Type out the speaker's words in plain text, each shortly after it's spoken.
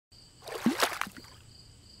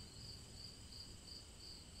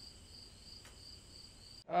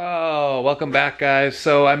Well, welcome back, guys.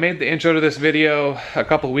 So I made the intro to this video a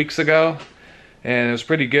couple weeks ago and it was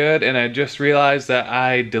pretty good, and I just realized that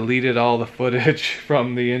I deleted all the footage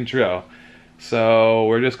from the intro. So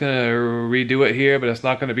we're just gonna redo it here, but it's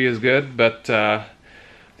not gonna be as good. But the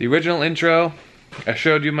original intro, I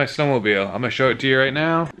showed you my snowmobile. I'm gonna show it to you right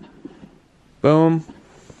now. Boom.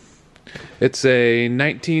 It's a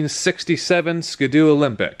 1967 Skidoo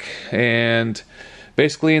Olympic, and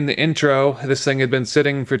basically in the intro, this thing had been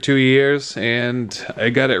sitting for 2 years and I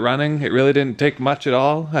got it running. It really didn't take much at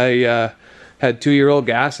all. I had 2-year-old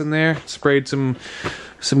gas in there, sprayed some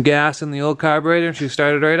gas in the old carburetor, and she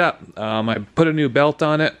started right up. I put a new belt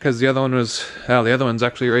on it because the other one was, oh, the other one's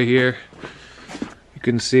actually right here. You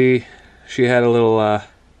can see she had a little,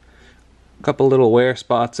 couple little wear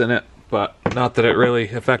spots in it, but not that it really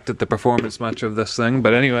affected the performance much of this thing.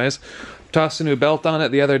 But anyways, tossed a new belt on it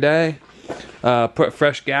the other day. Put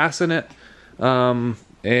fresh gas in it,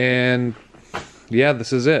 and yeah,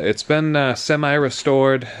 this is it. It's been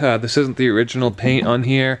semi-restored. This isn't the original paint on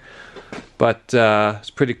here, but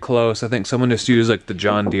it's pretty close. I think someone just used like the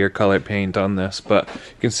John Deere color paint on this, but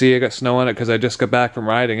you can see I got snow on it because I just got back from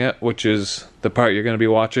riding it, which is the part you're going to be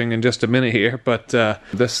watching in just a minute here. But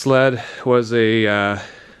this sled was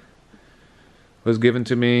was given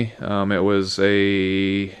to me. It was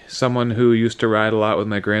someone who used to ride a lot with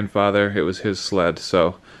my grandfather. It was his sled,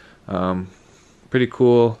 so pretty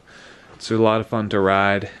cool. It's a lot of fun to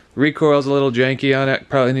ride. Recoil's a little janky on it.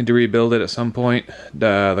 Probably need to rebuild it at some point.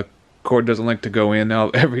 The cord doesn't like to go in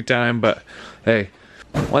every time, but hey.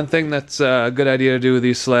 One thing that's a good idea to do with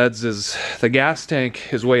these sleds is the gas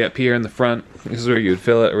tank is way up here in the front. This is where you'd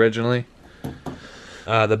fill it originally.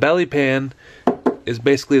 The belly pan is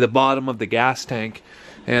basically the bottom of the gas tank,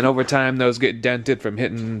 and over time those get dented from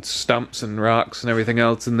hitting stumps and rocks and everything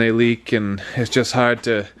else, and they leak, and it's just hard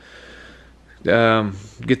to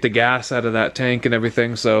get the gas out of that tank and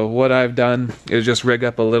everything. So what I've done is just rig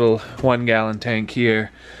up a little 1-gallon tank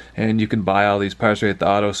here, and you can buy all these parts right at the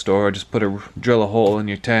auto store. Just drill a hole in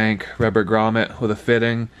your tank, rubber grommet with a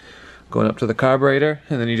fitting going up to the carburetor,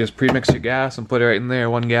 and then you just pre-mix your gas and put it right in there,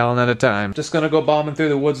 1 gallon at a time. Just gonna go bombing through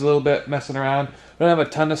the woods a little bit, messing around. We don't have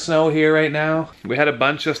a ton of snow here right now. We had a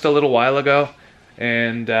bunch just a little while ago,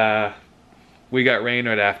 and we got rain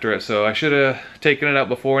right after it, so I should have taken it out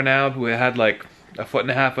before now. We had like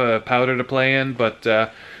 1.5 foot of powder to play in,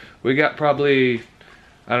 but we got probably,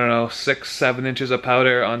 I don't know, 6-7 inches of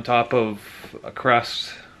powder on top of a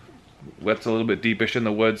crust that's a little bit deepish in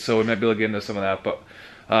the woods, so we might be able to get into some of that. But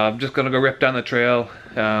I'm just gonna go rip down the trail,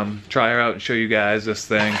 try her out and show you guys this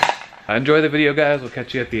thing. Enjoy the video, guys. We'll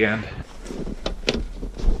catch you at the end.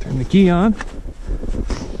 Turn the key on.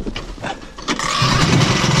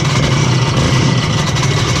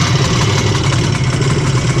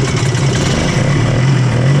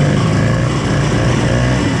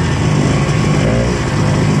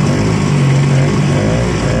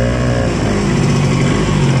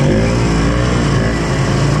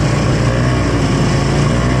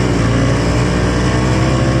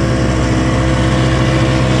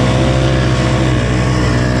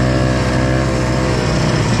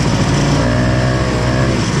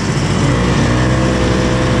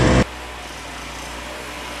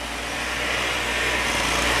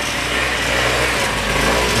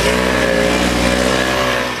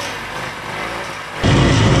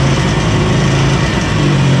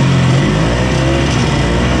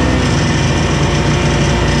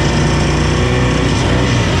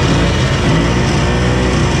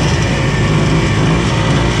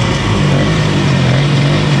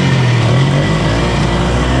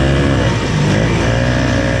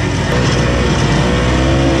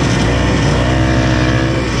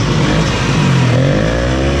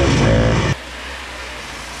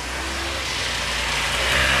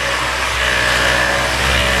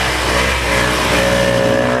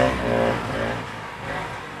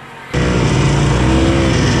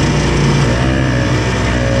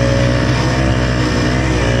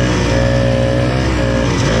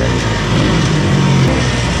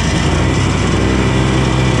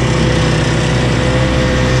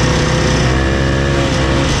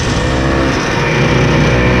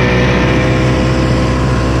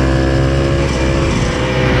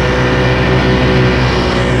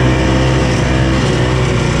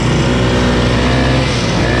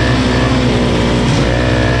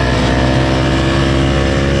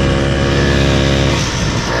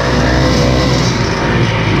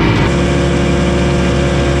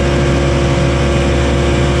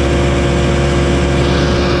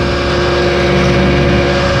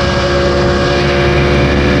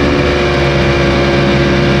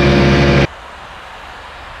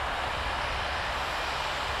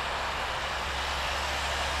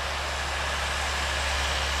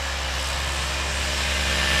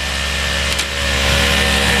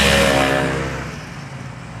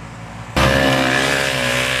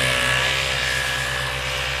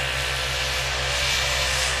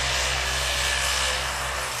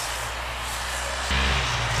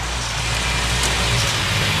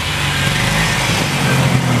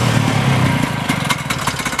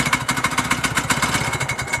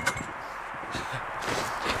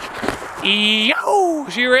 Yo!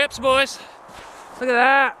 She rips, boys. Look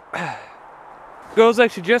at that. Goes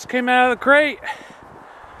like she just came out of the crate.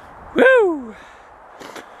 Woo!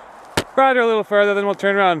 Ride her a little further, then we'll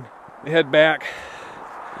turn around and head back.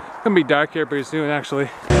 It's gonna be dark here pretty soon, actually.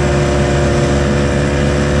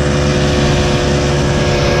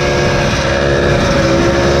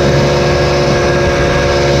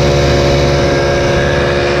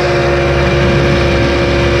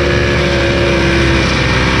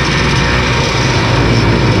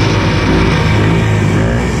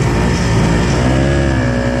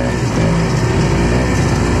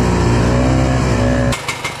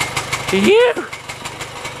 Yeah.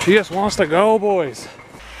 She just wants to go, boys.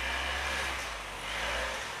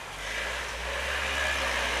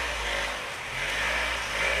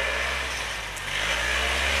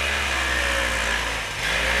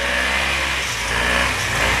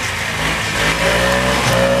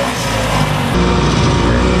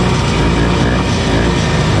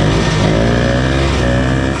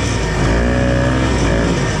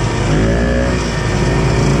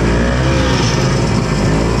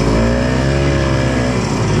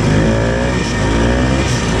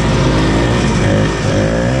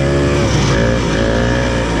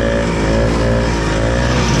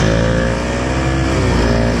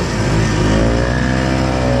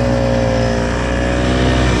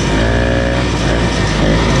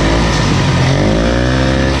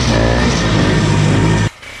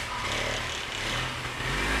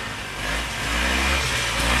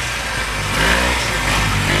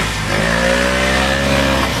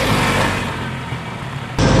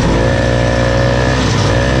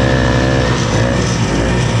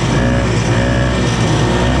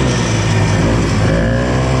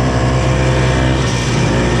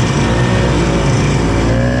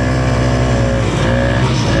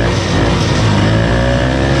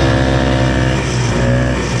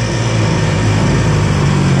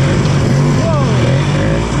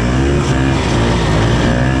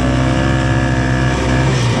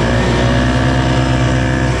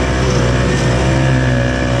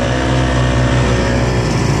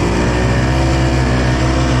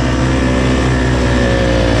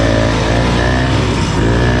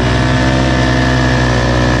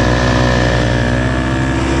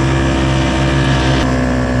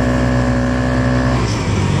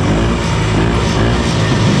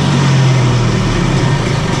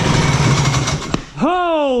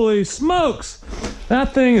 Holy smokes!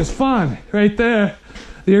 That thing is fun right there.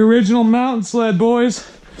 The original mountain sled, boys.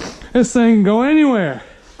 This thing can go anywhere.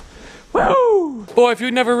 Woo! Boy, if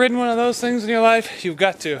you've never ridden one of those things in your life, you've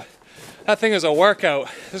got to. That thing is a workout.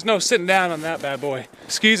 There's no sitting down on that bad boy.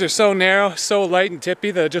 Skis are so narrow, so light and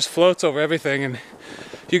tippy that it just floats over everything, and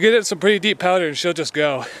you get it in some pretty deep powder and she'll just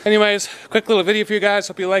go. Anyways, quick little video for you guys.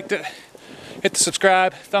 Hope you liked it. Hit the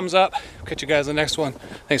subscribe, thumbs up. Catch you guys in the next one.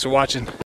 Thanks for watching.